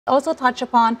Also touch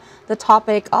upon the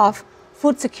topic of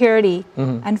food security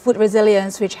and food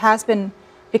resilience, which has been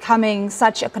becoming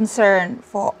such a concern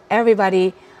for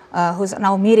everybody who's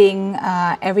now meeting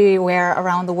everywhere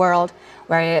around the world,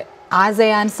 where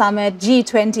ASEAN summit,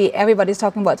 G20, everybody's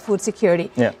talking about food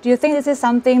security. Yeah. Do you think this is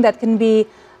something that can be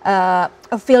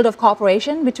a field of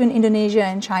cooperation between Indonesia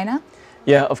and China?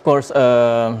 Yeah, of course.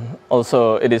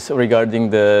 Also, it is regarding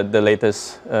the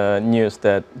latest news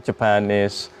that Japan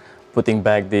is putting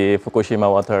back the Fukushima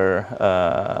water.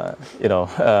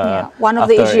 One of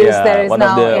the issues there is one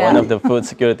of the food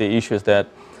security issues that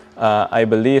I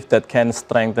believe that can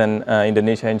strengthen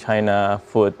Indonesia and China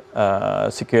food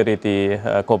security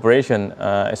cooperation.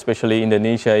 Especially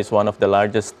Indonesia is one of the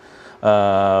largest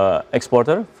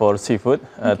exporter for seafood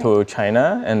to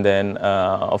China, and then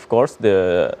of course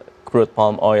the crude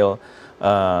palm oil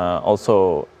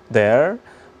also there.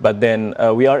 But then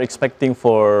we are expecting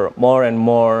for more and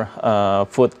more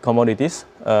food commodities,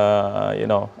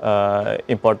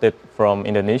 imported from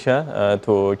Indonesia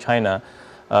to China.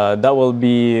 That will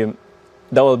be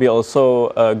also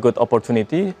a good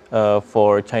opportunity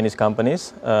for Chinese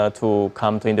companies to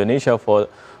come to Indonesia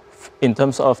in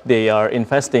terms of they are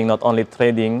investing, not only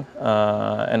trading,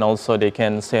 and also they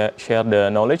can share the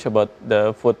knowledge about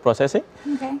the food processing.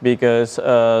 Okay. Because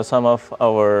some of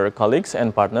our colleagues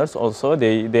and partners also,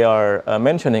 they are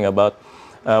mentioning about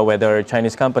whether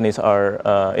Chinese companies are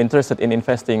interested in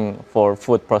investing for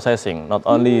food processing, not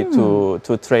only to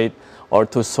trade or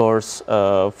to source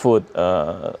food,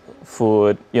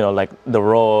 like the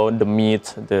raw, the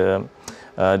meat,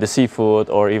 the seafood,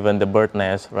 or even the bird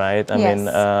nest, right? I mean,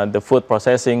 the food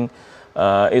processing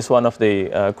is one of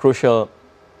the crucial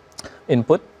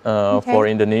input for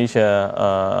Indonesia.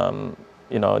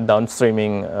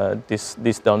 Downstreaming, this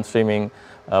downstreaming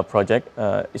project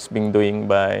is being doing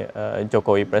by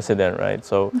Jokowi president, right?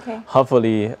 So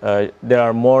hopefully there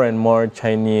are more and more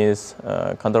Chinese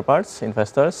counterparts,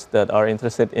 investors that are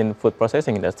interested in food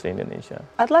processing industry in Indonesia.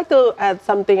 I'd like to add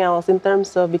something else in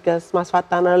terms of, because Mas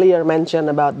Fatan earlier mentioned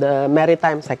about the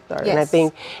maritime sector. Yes. And I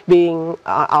think being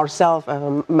ourselves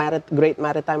great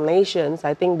maritime nations,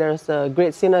 I think there's a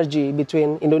great synergy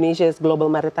between Indonesia's global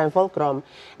maritime fulcrum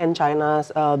and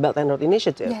China's Belt and Road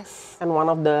Initiative. Yes. And one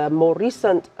of the more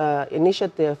recent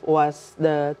initiative was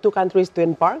the two countries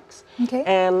twin parks.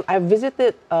 And I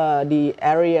visited the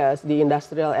areas, the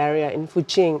industrial area in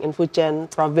Fujian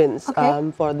province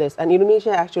for this. And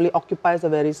Indonesia actually occupies a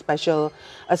very special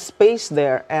space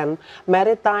there. And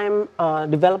maritime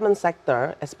development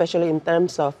sector, especially in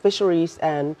terms of fisheries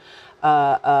and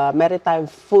maritime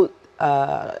food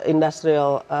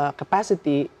industrial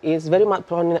capacity, is very much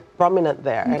prominent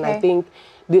there. And I think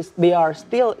they are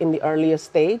still in the earliest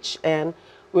stage, and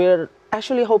we're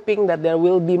actually hoping that there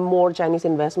will be more Chinese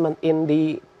investment in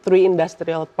the 3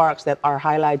 industrial parks that are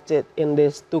highlighted in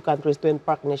these two countries twin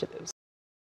park initiatives.